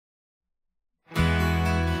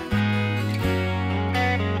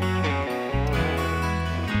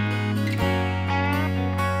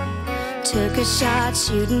Took a shot,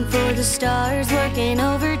 shooting for the stars, working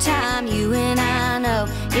overtime. You and I know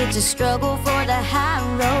it's a struggle for the high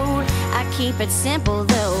road. I keep it simple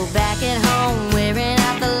though, back at home, wearing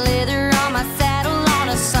out the leather on my saddle on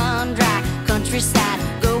a sun-dry countryside,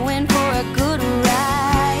 going for a good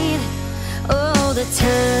ride. Oh, the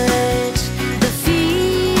touch, the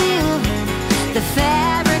feel, the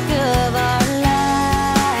fabric of our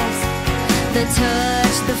lives. The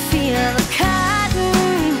touch, the feel, the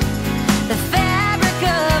cotton, the fabric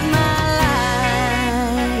of my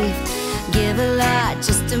life. Give a lot,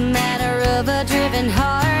 just a matter of a driven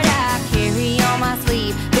heart. I carry on my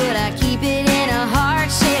sleeve, but I keep it in a hard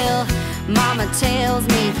shell. Mama tells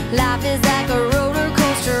me life is like a roller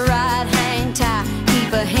coaster ride. Hang tight,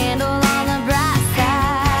 keep a handle on the bright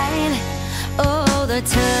side. Oh, the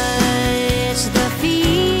touch, the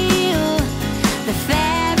feel, the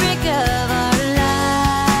fabric of our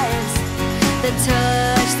lives. The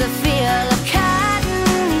touch, the feel of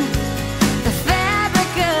cotton, the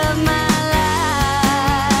fabric of my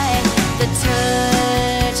life. The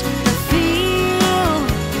touch, the feel,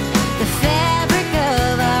 the fabric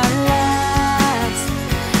of our lives.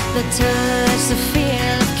 The touch, the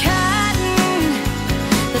feel of cotton,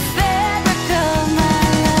 the fabric of my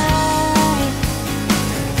life.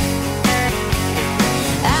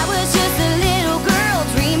 I was just a little girl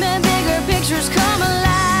dreaming bigger pictures come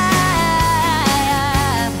alive.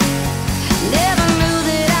 Never knew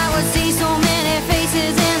that I would see so many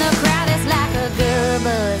faces in the crowd. It's like a girl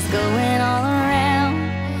buzz going all around.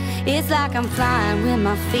 It's like I'm flying with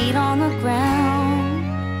my feet on the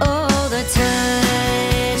ground. Oh, the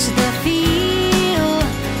touch, the feel,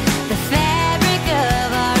 the fabric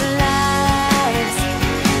of our lives.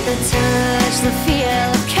 The touch, the feel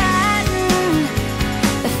of cotton,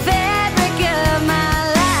 the fabric of my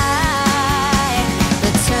life.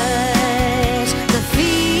 The touch, the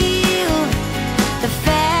feel, the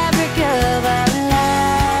fabric of our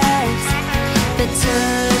lives. The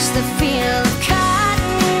touch, the feel of cotton.